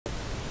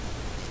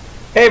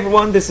Hey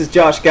everyone, this is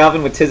Josh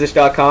Galvin with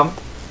Tizish.com.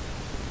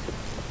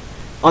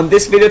 On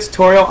this video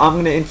tutorial,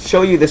 I'm going to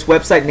show you this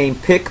website named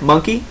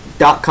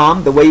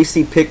PicMonkey.com, the way you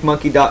see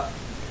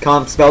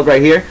PicMonkey.com spelled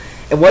right here.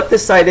 And what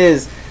this site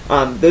is,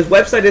 this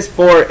website is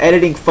for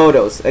editing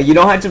photos. You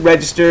don't have to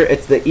register.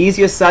 It's the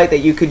easiest site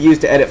that you could use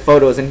to edit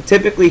photos. And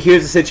typically,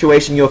 here's the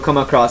situation you'll come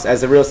across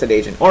as a real estate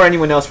agent, or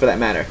anyone else for that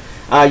matter.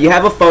 You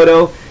have a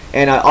photo,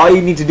 and all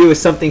you need to do is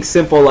something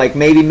simple, like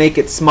maybe make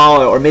it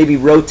smaller, or maybe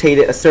rotate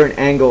it a certain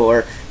angle,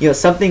 or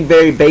something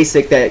very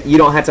basic that you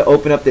don't have to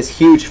open up this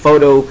huge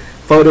photo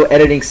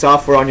editing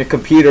software on your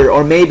computer,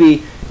 or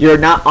maybe you're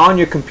not on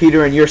your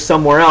computer and you're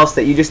somewhere else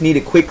that you just need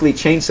to quickly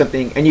change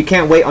something and you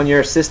can't wait on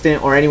your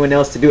assistant or anyone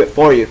else to do it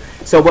for you.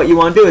 So what you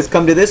want to do is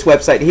come to this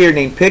website here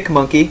named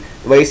PicMonkey,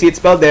 the way you see it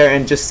spelled there,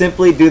 and just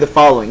simply do the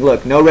following.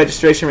 Look, no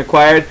registration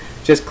required.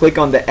 Just click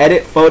on the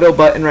edit photo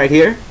button right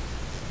here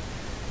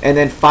and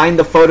then find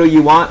the photo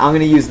you want. I'm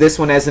going to use this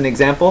one as an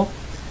example.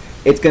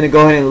 It's going to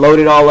go ahead and load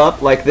it all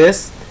up like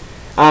this.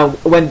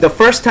 When the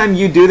first time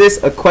you do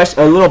this,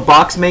 a little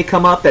box may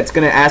come up that's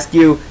going to ask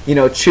you,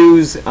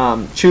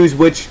 choose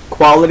which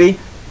quality.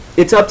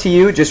 It's up to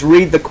you. Just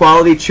read the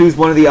quality, choose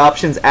one of the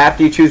options.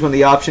 After you choose one of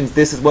the options,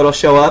 this is what will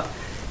show up.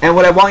 And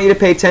what I want you to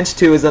pay attention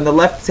to is on the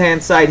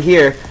left-hand side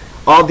here,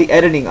 all the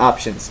editing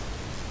options.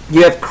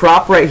 You have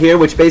crop right here,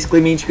 which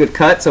basically means you could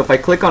cut. So if I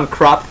click on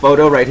crop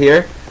photo right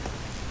here,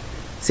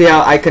 see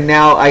how I could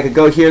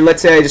go here.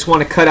 Let's say I just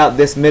want to cut out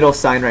this middle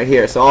sign right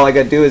here. So all I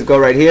got to do is go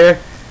right here.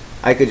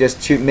 I could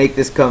just make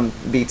this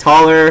be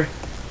taller,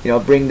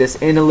 bring this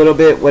in a little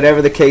bit,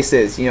 whatever the case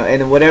is,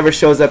 and then whatever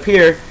shows up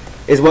here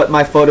is what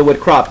my photo would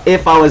crop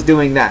if I was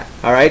doing that.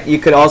 All right. You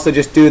could also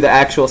just do the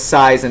actual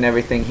size and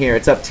everything here.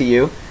 It's up to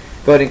you.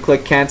 Go ahead and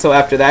click cancel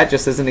after that,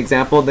 just as an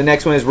example. The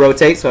next one is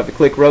rotate. So if I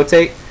click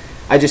rotate,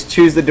 I just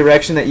choose the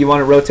direction that you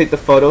want to rotate the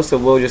photo. So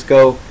we'll just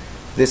go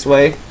this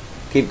way,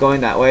 keep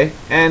going that way,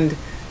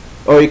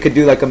 or you could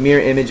do like a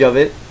mirror image of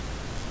it,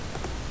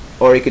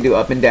 or you could do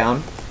up and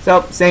down.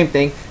 So same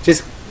thing,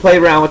 just play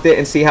around with it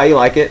and see how you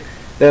like it.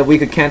 We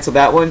could cancel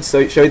that one,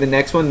 so show you the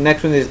next one. The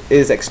next one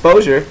is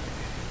exposure,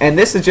 and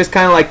this is just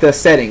kind of like the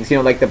settings,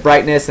 like the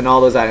brightness and all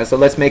those items. So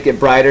let's make it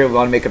brighter. We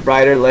want to make it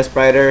brighter, less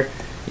brighter.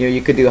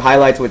 You could do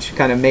highlights, which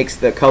kind of makes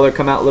the color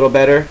come out a little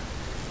better.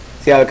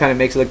 See how it kind of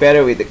makes it look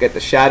better? We get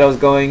the shadows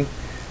going.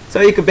 So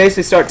you could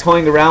basically start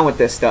toying around with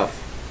this stuff.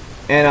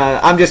 And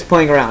I'm just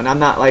playing around. I'm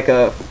not like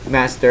a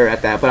master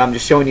at that, but I'm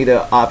just showing you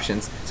the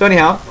options. So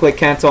anyhow, click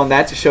cancel on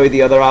that to show you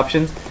the other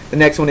options. The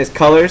next one is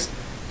colors.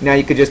 Now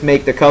you could just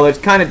make the colors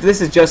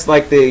this is just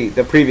like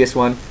the previous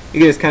one. You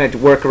can just kind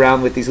of work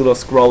around with these little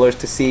scrollers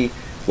to see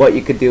what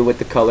you could do with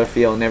the color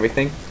feel and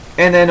everything.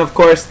 And then of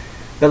course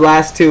the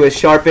last two is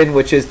sharpen,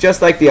 which is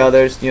just like the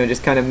others,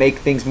 just kind of make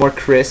things more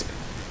crisp.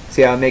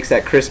 See how it makes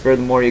that crisper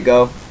the more you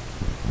go,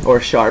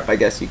 or sharp, I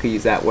guess you could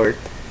use that word.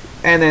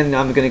 And then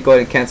I'm going to go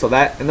ahead and cancel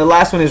that. And the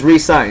last one is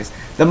resize.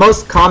 The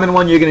most common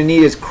one you're going to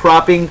need is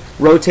cropping,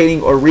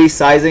 rotating, or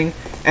resizing.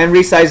 And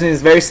resizing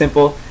is very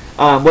simple.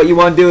 What you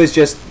want to do is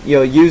just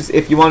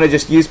if you want to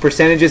just use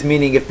percentages,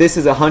 meaning if this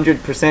is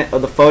 100%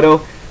 of the photo,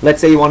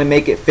 let's say you want to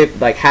make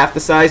it like half the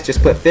size,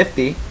 just put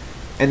 50,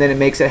 and then it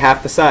makes it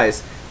half the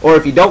size. Or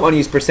if you don't want to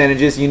use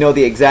percentages,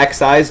 the exact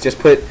size,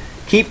 just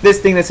keep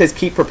this thing that says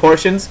keep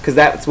proportions, because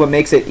that's what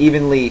makes it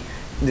evenly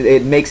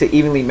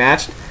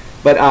matched.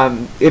 But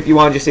if you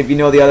want, if you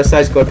know the other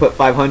size, go ahead and put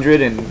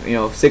 500 and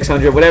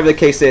 600, whatever the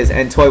case is,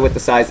 and toy with the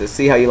sizes.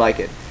 See how you like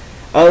it.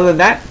 Other than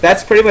that,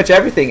 that's pretty much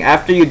everything.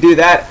 After you do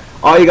that,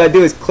 all you gotta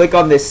do is click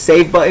on this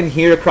save button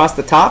here across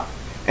the top,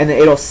 and then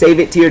it'll save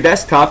it to your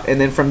desktop. And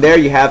then from there,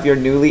 you have your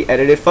newly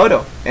edited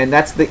photo. And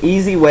that's the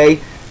easy way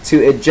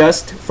to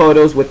adjust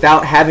photos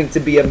without having to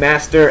be a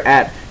master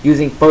at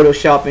using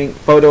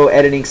photo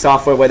editing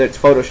software, whether it's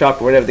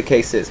Photoshop or whatever the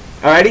case is.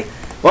 Alrighty.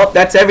 Well,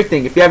 that's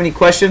everything. If you have any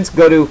questions,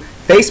 go to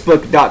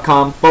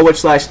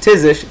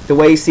Facebook.com/Tizish, the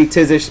way you see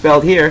Tizish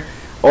spelled here,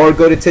 or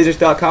go to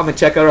Tizish.com and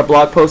check out our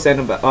blog posts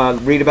and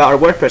read about our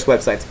WordPress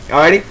websites.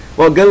 Alrighty?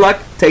 Well, good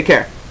luck. Take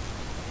care.